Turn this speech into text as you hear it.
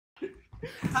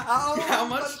How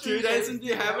much Judaism do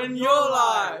you have in your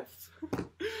life?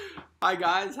 Hi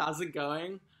guys, how's it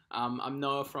going? I'm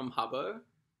Noah from Habo.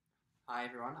 Hi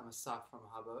everyone, I'm Asaf from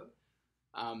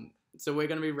Habo. So we're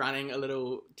going to be running a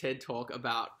little TED Talk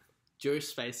about Jewish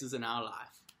spaces in our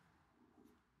life.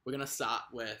 We're going to start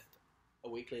with a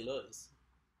weekly luz.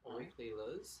 A weekly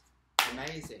luz?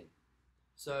 Amazing.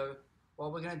 So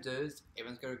what we're going to do is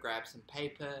everyone's going to grab some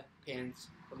paper, pens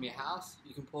from your house.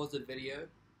 You can pause the video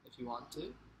if you want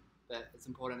to, but it's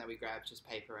important that we grab just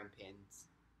paper and pens.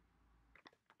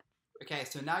 Okay,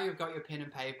 so now you've got your pen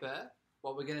and paper.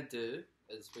 What we're going to do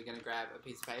is we're going to grab a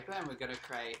piece of paper and we're going to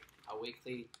create a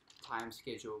weekly time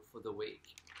schedule for the week.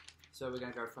 So we're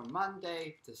going to go from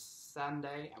Monday to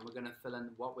Sunday and we're going to fill in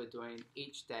what we're doing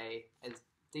each day as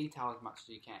detailed as much as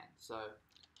you can. So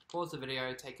pause the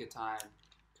video, take your time,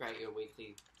 create your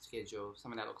weekly schedule,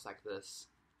 something that looks like this.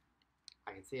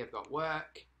 I can see I've got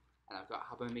work and I've got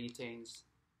Habo meetings.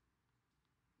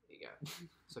 There you go.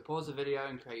 So pause the video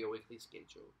and create your weekly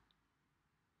schedule.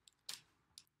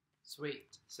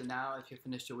 Sweet. So now if you've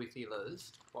finished your weekly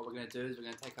luz, what we're going to do is we're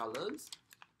going to take our luz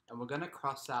and we're going to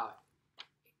cross out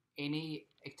any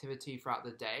activity throughout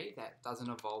the day that doesn't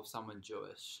involve someone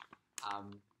Jewish.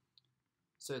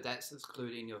 So that's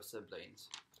excluding your siblings.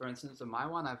 For instance, in my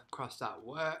one, I've crossed out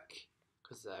work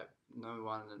because no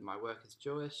one in my work is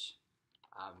Jewish.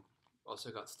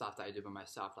 Also got stuff that I do by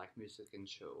myself like music and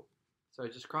chill. So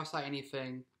just cross out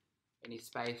anything, any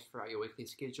space throughout your weekly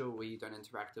schedule where you don't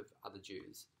interact with other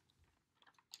Jews.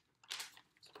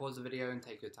 So pause the video and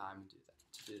take your time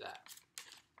to do that.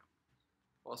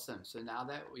 Awesome. So now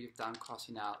that we've done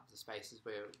crossing out the spaces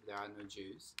where there are no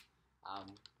Jews,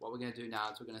 what we're going to do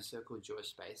now is we're going to circle Jewish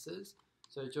spaces.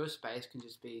 So a Jewish space can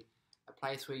just be a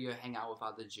place where you hang out with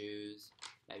other Jews.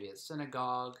 Maybe it's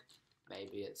synagogue,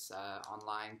 maybe it's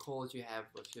online calls you have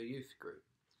with your youth group.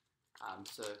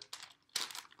 So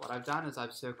what I've done is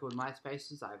I've circled my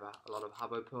spaces. I have a lot of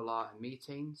Habo Pula and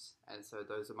meetings, and so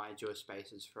those are my Jewish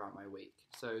spaces throughout my week.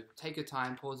 So take your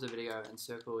time, pause the video, and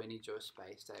circle any Jewish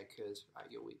space that occurs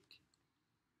throughout your week.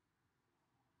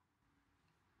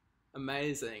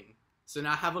 Amazing. So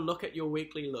now have a look at your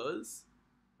weekly luz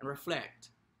and reflect.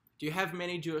 Do you have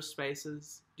many Jewish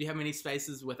spaces? Do you have many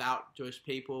spaces without Jewish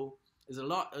people? Is it a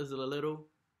lot? Is it a little?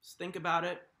 Just think about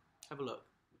it. Have a look.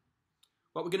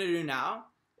 What we're going to do now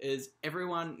is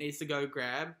everyone needs to go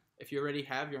grab, if you already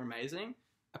have, you're amazing,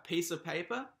 a piece of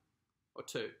paper or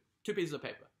two pieces of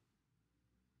paper.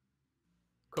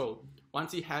 Cool.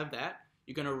 Once you have that,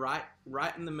 you're going to write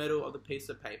right in the middle of the piece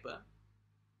of paper,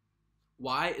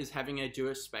 why is having a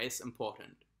Jewish space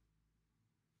important?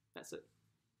 That's it.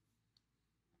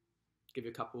 Give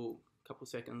you a couple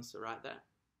seconds to write that.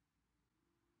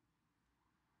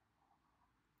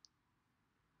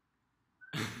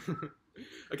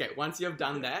 Okay, once you've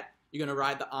done that, you're going to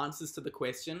write the answers to the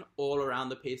question all around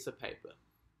the piece of paper.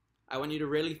 I want you to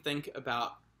really think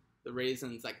about the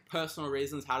reasons, like personal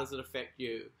reasons. How does it affect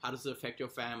you? How does it affect your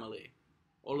family?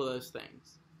 All of those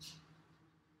things.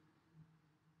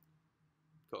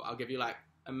 Cool, I'll give you like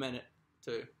a minute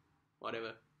to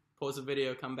whatever. Pause the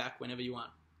video, come back whenever you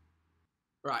want.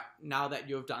 Right, now that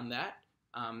you've done that,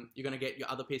 you're going to get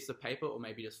your other piece of paper, or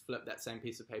maybe just flip that same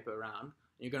piece of paper around.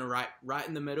 You're going to write right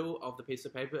in the middle of the piece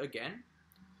of paper again,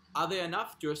 are there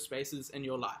enough Jewish spaces in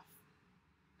your life?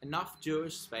 Enough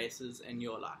Jewish spaces in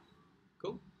your life.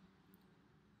 Cool?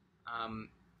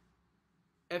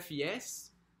 If yes,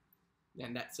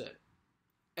 then that's it.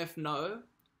 If no,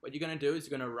 what you're going to do is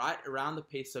you're going to write around the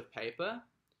piece of paper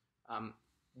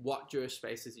what Jewish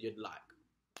spaces you'd like,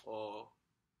 or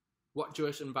what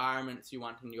Jewish environments you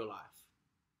want in your life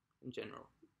in general.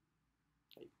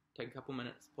 Okay, take a couple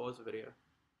minutes, pause the video.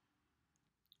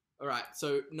 Alright,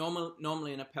 so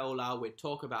normally in a Peulah we'd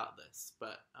talk about this,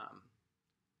 but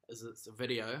as it's a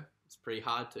video, it's pretty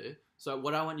hard to. So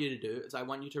what I want you to do is I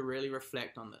want you to really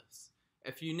reflect on this.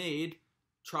 If you need,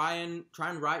 try and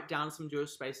write down some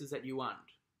Jewish spaces that you want.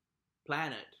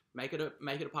 Plan it. Make it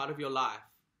a part of your life.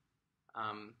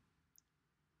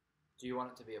 Do you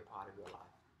want it to be a part of your life?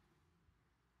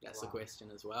 That's the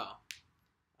question as well.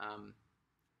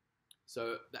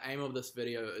 So the aim of this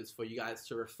video is for you guys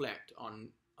to reflect on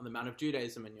the amount of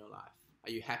Judaism in your life. Are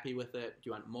you happy with it? Do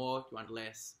you want more? Do you want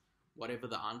less? Whatever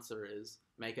the answer is,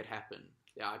 make it happen.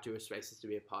 There are Jewish spaces to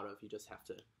be a part of. You just have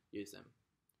to use them.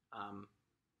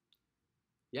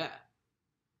 Yeah.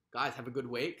 Guys, have a good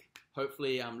week.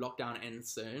 Hopefully lockdown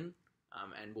ends soon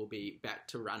and we'll be back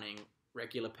to running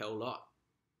regular Peulah.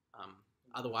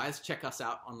 Otherwise, check us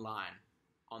out online.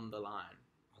 On the line.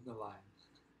 On the line.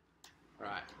 All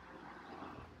right.